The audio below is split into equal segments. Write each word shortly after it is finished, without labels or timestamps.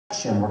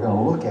We're going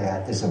to look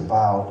at is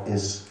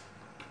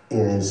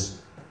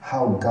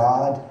how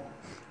God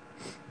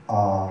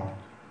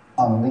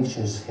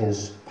unleashes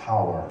his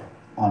power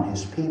on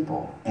his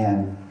people,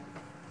 and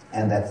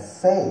that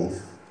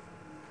faith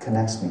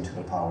connects me to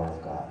the power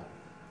of God.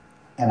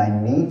 And I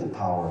need the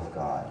power of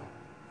God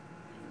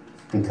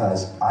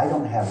because I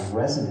don't have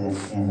resident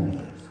in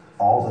me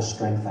all the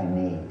strength I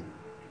need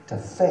to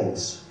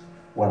face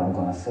what I'm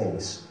going to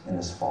face in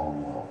this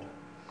fallen world.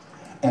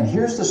 And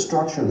here's the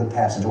structure of the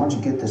passage. I want you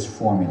to get this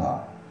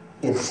formula.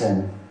 It's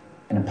an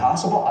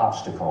impossible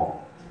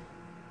obstacle,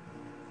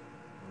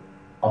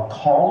 a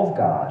call of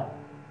God,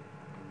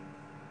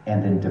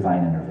 and then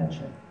divine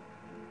intervention.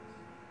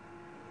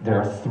 There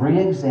are three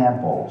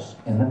examples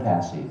in the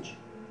passage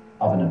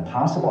of an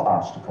impossible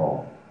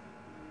obstacle,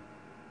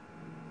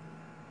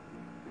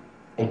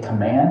 a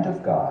command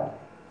of God,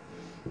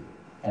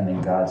 and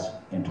then God's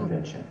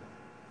intervention.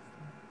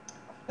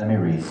 Let me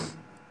read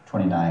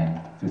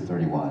 29 through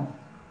 31.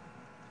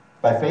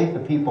 By faith the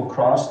people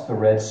crossed the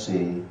Red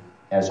Sea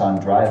as on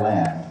dry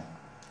land,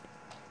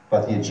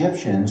 but the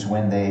Egyptians,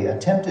 when they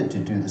attempted to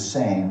do the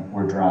same,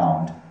 were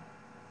drowned.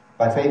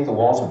 By faith the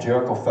walls of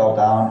Jericho fell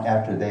down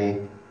after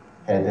they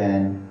had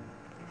been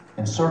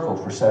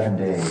encircled for 7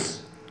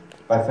 days.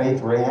 By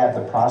faith Rahab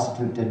the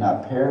prostitute did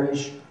not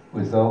perish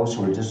with those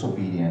who were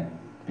disobedient,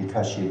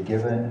 because she had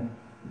given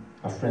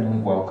a friendly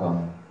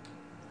welcome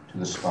to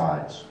the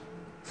spies.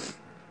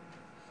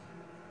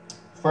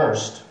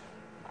 First,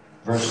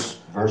 verse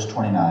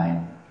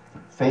 29,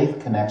 faith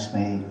connects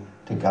me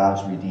to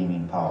God's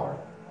redeeming power.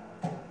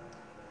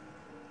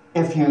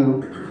 If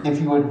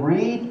you would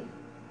read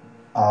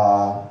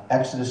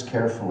Exodus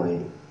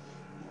carefully,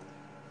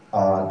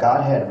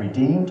 God had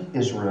redeemed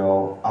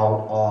Israel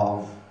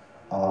out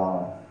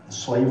of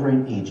slavery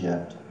in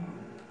Egypt,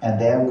 and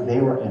they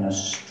were in a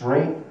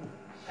straight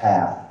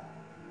path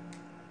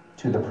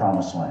to the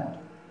promised land.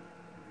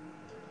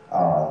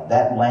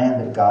 That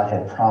land that God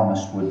had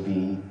promised would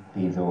be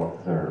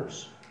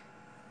theirs.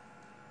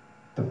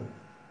 The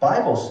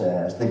Bible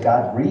says that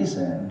God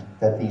reasoned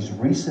that these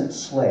recent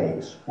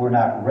slaves were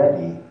not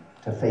ready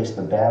to face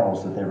the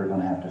battles that they were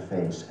going to have to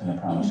face in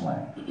the promised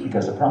land,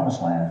 because the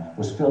promised land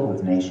was filled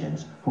with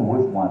nations who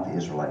wouldn't want the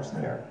Israelites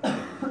there.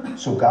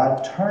 So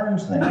God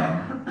turns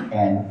them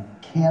and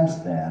camps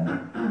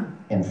them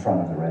in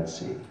front of the Red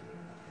Sea.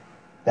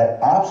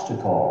 That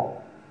obstacle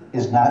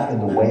is not in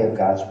the way of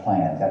God's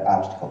plan. That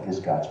obstacle is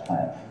God's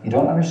plan. You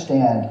don't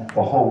understand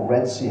the whole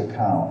Red Sea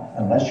account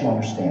unless you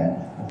understand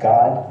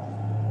God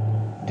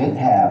didn't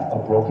have a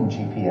broken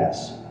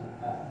GPS.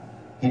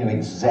 He knew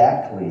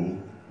exactly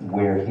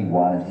where he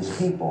wanted his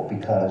people,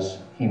 because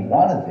he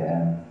wanted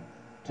them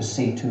to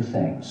see two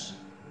things: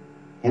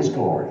 his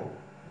glory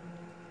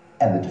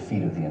and the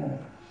defeat of the enemy.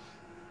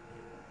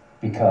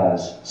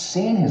 Because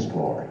seeing his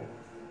glory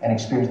and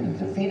experiencing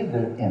the defeat of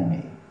the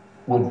enemy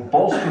would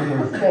bolster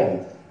their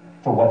faith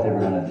for what they were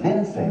going to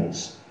then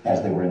face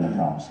as they were in the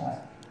promised land.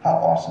 How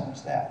awesome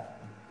is that?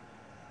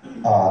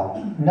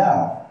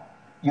 Now,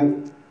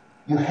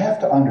 you have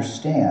to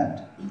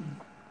understand,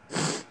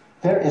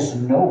 there is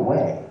no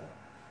way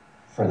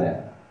for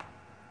them.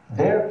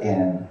 They're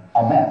in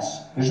a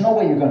mess. There's no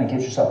way you're going to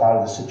get yourself out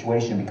of the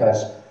situation,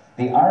 because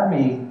the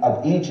army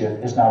of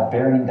Egypt is now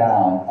bearing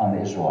down on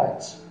the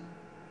Israelites.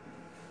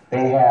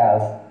 They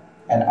have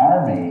an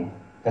army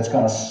that's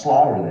going to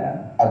slaughter them.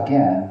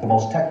 Again, the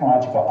most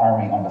technological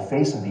army on the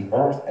face of the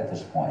earth at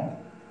this point.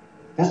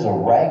 This is a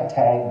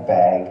ragtag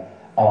bag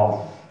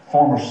of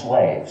former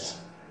slaves.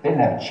 They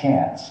didn't have a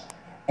chance.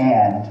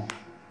 And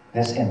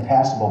this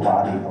impassable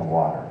body of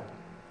water.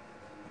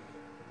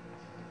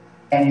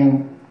 And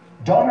you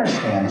don't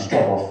understand the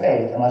struggle of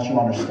faith unless you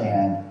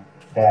understand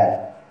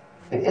that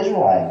the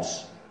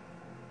Israelites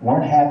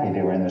weren't happy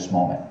they were in this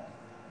moment.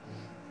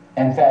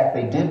 In fact,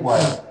 they did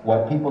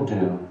what people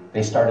do.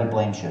 They started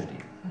blame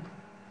shifting.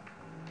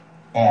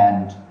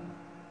 And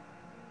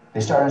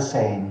they started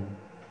saying,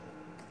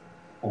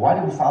 well, why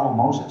did we follow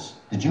Moses?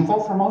 Did you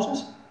vote for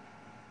Moses?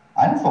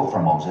 I didn't vote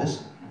for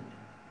Moses.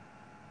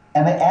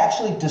 And they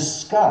actually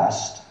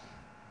discussed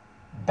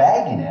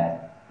bagging it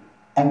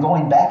and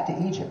going back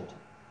to Egypt.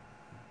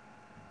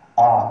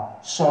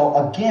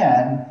 So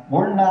again,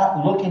 we're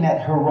not looking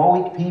at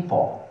heroic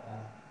people.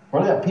 We're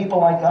looking at people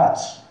like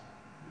us.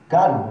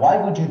 God, why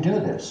would you do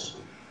this?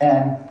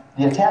 And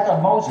the attack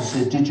on Moses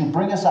is, did you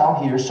bring us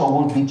out here so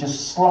we'll be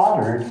just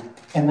slaughtered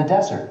in the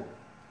desert?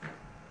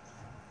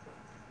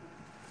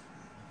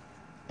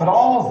 But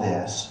all of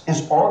this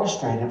is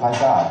orchestrated by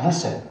God.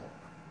 Listen,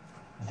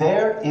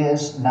 there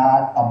is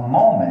not a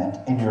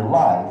moment in your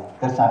life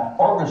that's not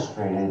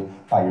orchestrated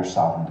by your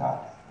sovereign God.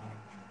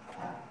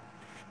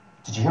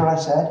 Did you hear what I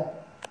said?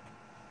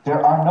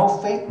 There are no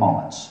fate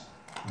moments.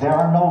 There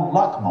are no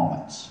luck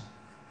moments.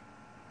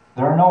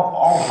 There are no,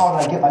 oh, how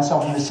did I get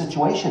myself in this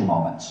situation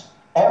moments.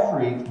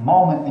 Every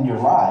moment in your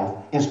life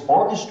is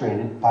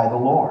orchestrated by the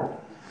Lord.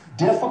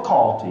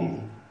 Difficulty,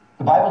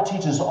 the Bible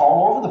teaches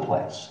all over the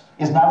place,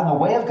 is not in the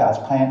way of God's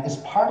plan, it's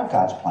part of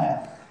God's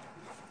plan.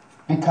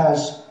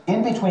 Because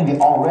in between the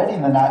already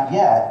and the not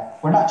yet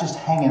we're not just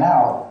hanging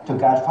out till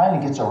God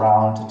finally gets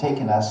around to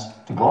taking us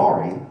to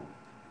glory.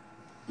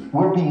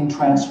 We're being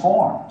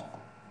transformed.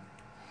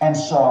 And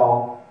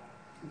so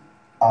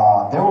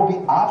there will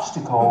be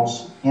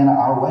obstacles in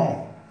our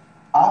way.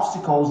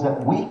 Obstacles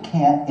that we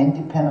can't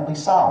independently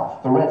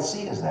solve. The Red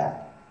Sea is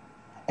that.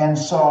 And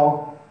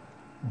so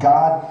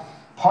God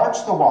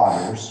parts the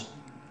waters.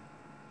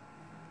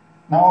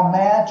 Now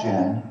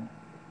imagine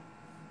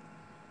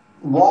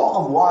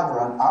wall of water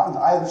on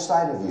either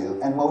side of you,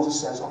 and Moses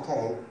says,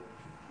 okay,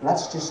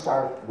 let's just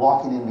start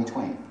walking in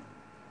between.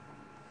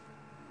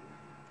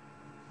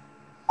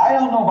 I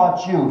don't know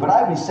about you, but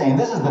I would be saying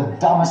this is the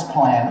dumbest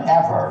plan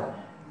ever.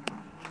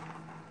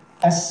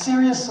 And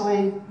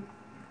seriously,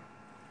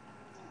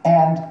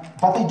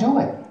 but they do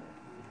it.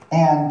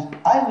 And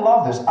I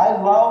love this. I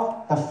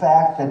love the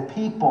fact that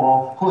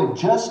people who had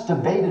just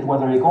debated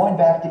whether they're going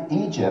back to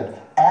Egypt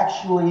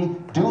actually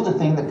do the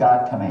thing that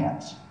God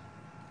commands.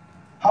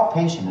 How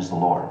patient is the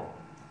Lord?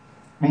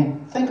 I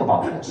mean, think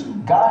about this.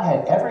 God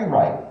had every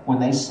right when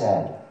they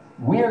said,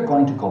 we're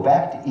going to go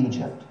back to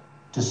Egypt,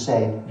 to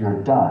say,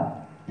 you're done.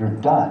 You're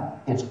done.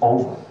 It's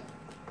over.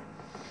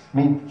 I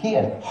mean, he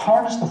had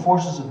harnessed the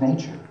forces of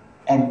nature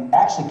and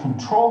actually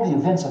controlled the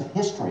events of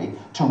history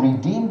to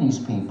redeem these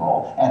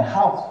people, and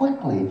how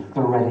quickly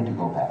they're ready to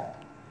go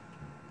back.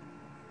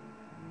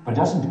 But it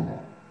doesn't do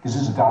that, because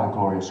this is a God of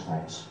glorious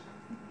grace.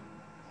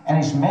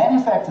 And he's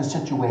manufactured the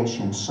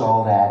situation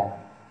so that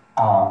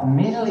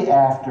immediately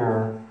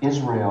after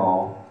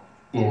Israel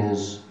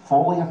is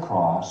fully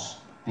across,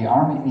 the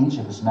army in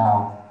Egypt is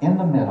now in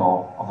the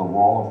middle of the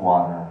wall of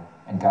water,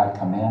 and God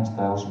commands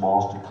those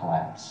walls to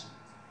collapse.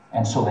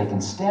 And so they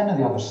can stand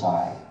on the other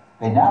side.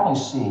 They not only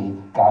see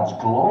God's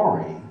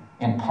glory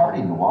in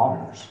parting the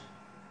waters,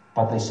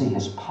 but they see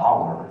his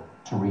power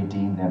to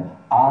redeem them.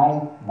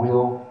 I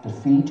will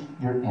defeat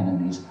your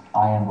enemies.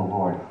 I am the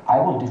Lord. I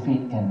will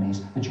defeat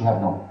enemies that you have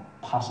no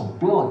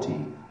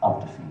possibility of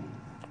defeating.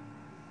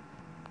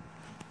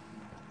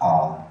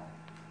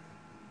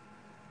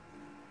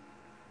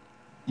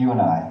 You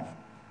and I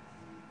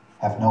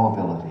have no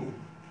ability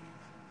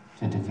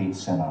to defeat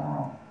sin on our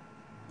own.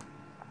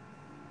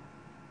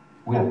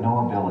 We have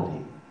no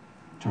ability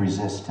to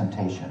resist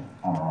temptation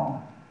on our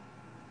own.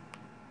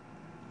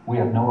 We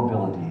have no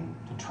ability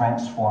to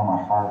transform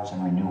our hearts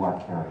and renew our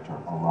character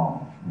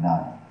alone.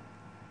 None.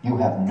 You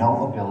have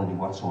no ability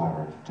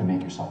whatsoever to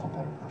make yourself a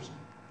better person.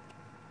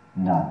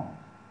 None.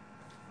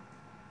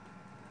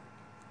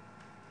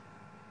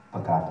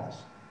 But God does.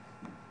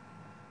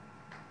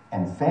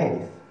 And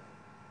faith,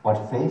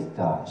 what faith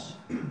does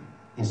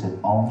is it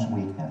owns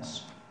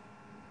weakness.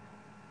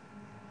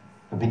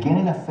 The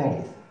beginning of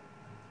faith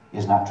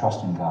is not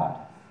trusting God.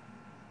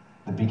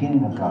 The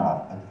beginning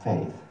of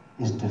faith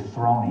is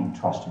dethroning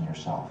trust in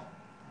yourself.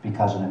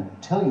 Because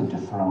until you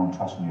dethrone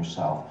trust in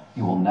yourself,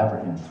 you will never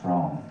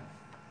enthrone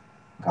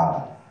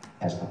God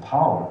as the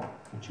power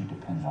that you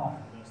depend on.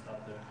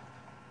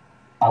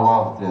 I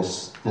love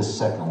this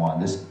second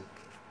one.